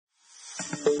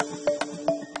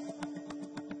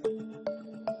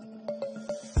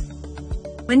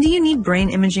When do you need brain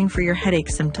imaging for your headache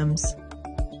symptoms?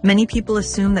 Many people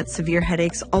assume that severe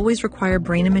headaches always require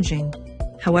brain imaging.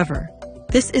 However,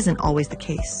 this isn't always the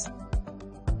case.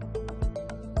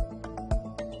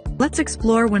 Let's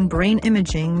explore when brain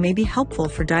imaging may be helpful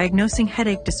for diagnosing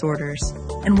headache disorders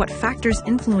and what factors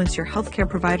influence your healthcare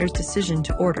provider's decision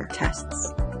to order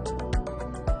tests.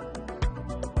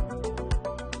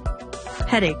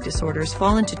 Headache disorders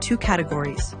fall into two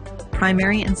categories: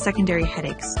 primary and secondary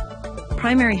headaches.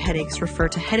 Primary headaches refer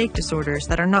to headache disorders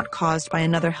that are not caused by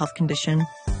another health condition.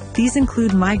 These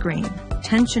include migraine,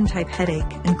 tension-type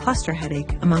headache, and cluster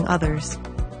headache, among others.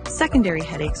 Secondary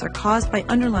headaches are caused by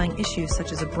underlying issues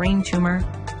such as a brain tumor,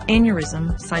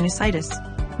 aneurysm, sinusitis,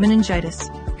 meningitis,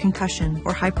 concussion,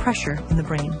 or high pressure in the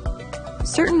brain.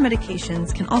 Certain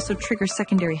medications can also trigger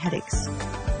secondary headaches.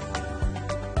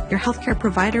 Your healthcare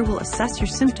provider will assess your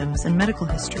symptoms and medical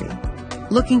history,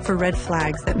 looking for red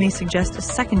flags that may suggest a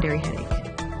secondary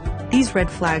headache. These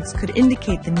red flags could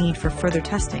indicate the need for further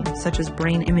testing, such as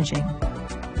brain imaging.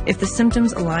 If the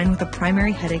symptoms align with a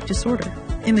primary headache disorder,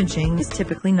 imaging is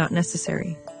typically not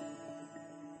necessary.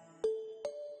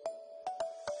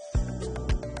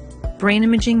 Brain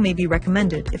imaging may be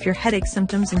recommended if your headache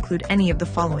symptoms include any of the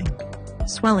following: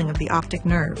 swelling of the optic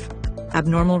nerve,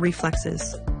 abnormal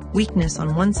reflexes, weakness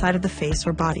on one side of the face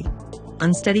or body,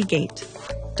 unsteady gait,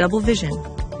 double vision,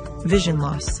 vision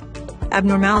loss,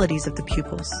 abnormalities of the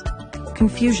pupils,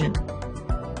 confusion.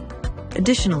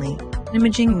 Additionally,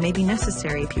 imaging may be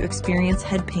necessary if you experience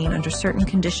head pain under certain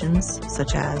conditions,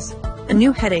 such as a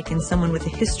new headache in someone with a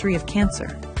history of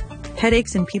cancer,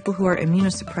 headaches in people who are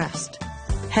immunosuppressed,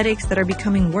 headaches that are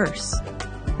becoming worse,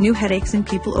 new headaches in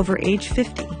people over age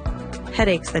 50,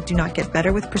 headaches that do not get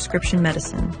better with prescription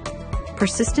medicine,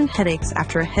 persistent headaches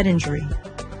after a head injury,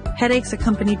 headaches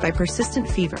accompanied by persistent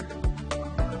fever.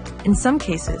 In some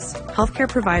cases, healthcare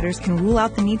providers can rule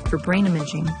out the need for brain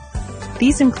imaging.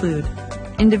 These include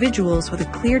individuals with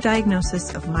a clear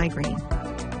diagnosis of migraine,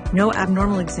 no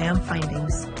abnormal exam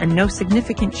findings, and no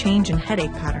significant change in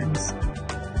headache patterns.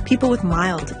 People with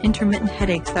mild, intermittent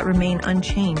headaches that remain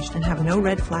unchanged and have no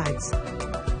red flags.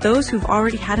 Those who've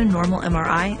already had a normal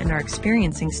MRI and are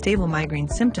experiencing stable migraine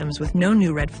symptoms with no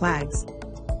new red flags.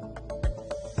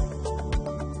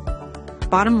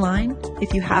 Bottom line,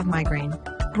 if you have migraine,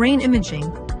 brain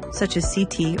imaging, such as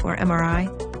CT or MRI,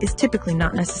 is typically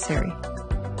not necessary.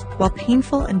 While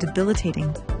painful and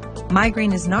debilitating,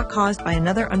 migraine is not caused by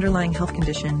another underlying health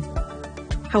condition.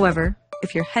 However,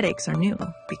 if your headaches are new,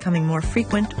 becoming more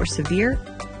frequent or severe,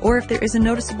 or if there is a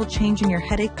noticeable change in your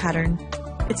headache pattern,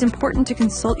 it's important to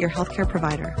consult your healthcare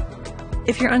provider.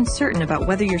 If you're uncertain about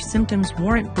whether your symptoms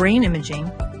warrant brain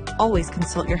imaging, always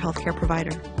consult your healthcare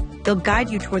provider. They'll guide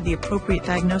you toward the appropriate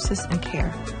diagnosis and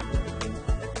care.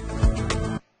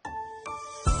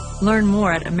 Learn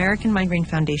more at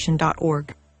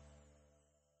AmericanMigraineFoundation.org.